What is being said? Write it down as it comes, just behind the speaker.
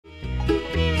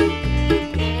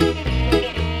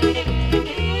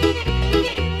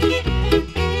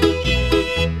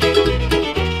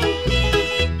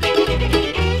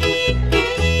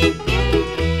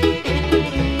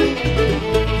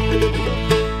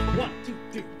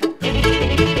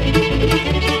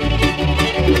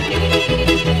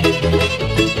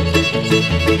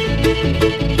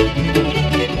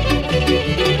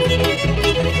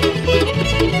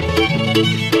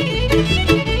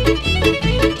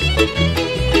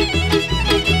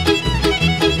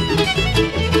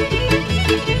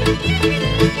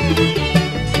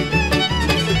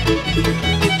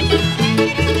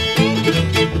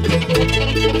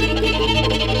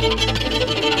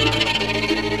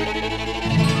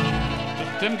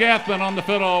Tim Gathman on the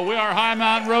fiddle. We are High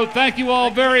Mountain Road. Thank you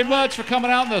all very much for coming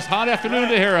out this hot afternoon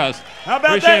to hear us. How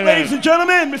about Appreciate that, ladies and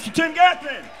gentlemen? Mr. Tim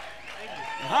Gathman.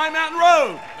 High Mountain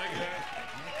Road.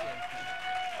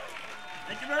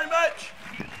 Thank you very much.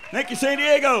 Thank you, San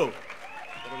Diego.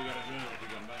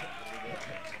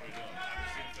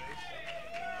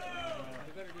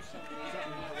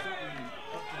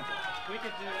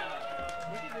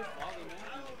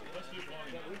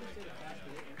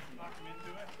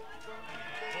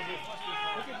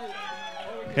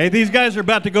 Hey, these guys are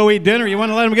about to go eat dinner. You want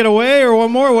to let them get away or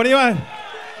one more? What do you want?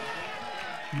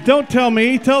 Don't tell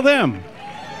me. Tell them.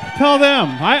 Tell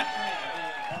them.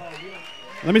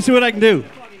 Let me see what I can do.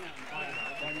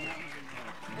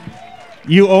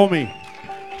 You owe me.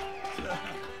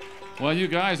 Well, you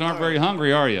guys aren't very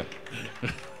hungry, are you?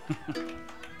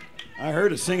 I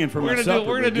heard a singing from We're myself.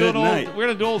 gonna do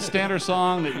an old standard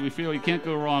song that we feel you can't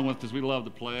go wrong with because we love to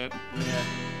play it. Yeah.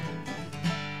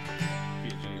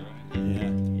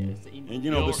 And you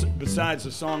know, besides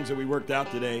the songs that we worked out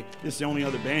today, this is the only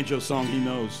other banjo song he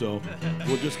knows, so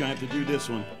we're just gonna have to do this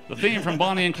one. The theme from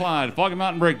Bonnie and Clyde, Foggy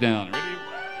Mountain Breakdown. Ready?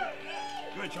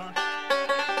 Go ahead, Sean.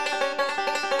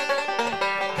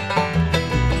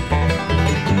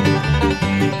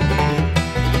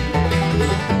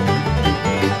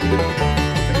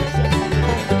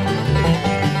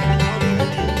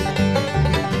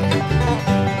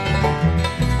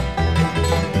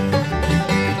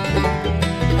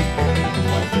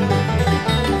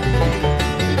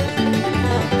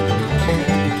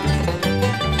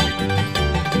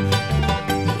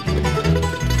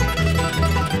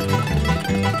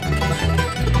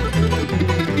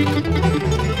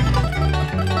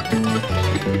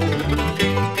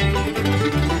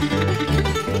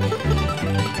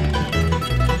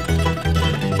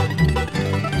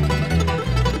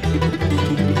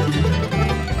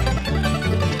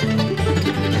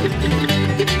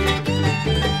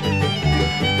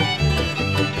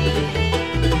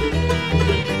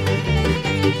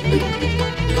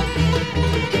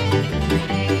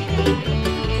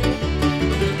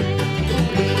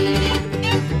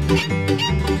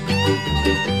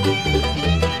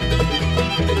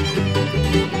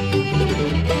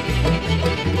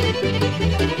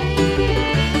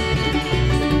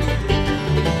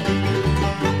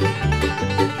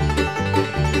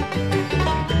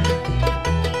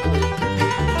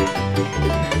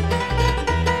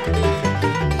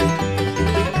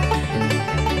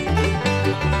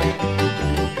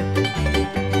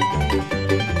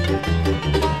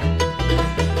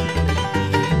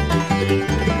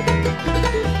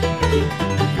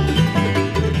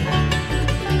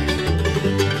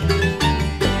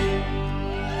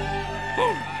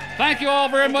 Thank you all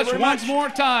very much once more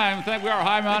time. Thank you, our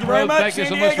High Mountain Road. Thank you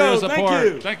so much for your support.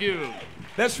 Thank you. Thank you.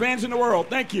 Best fans in the world.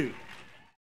 Thank you.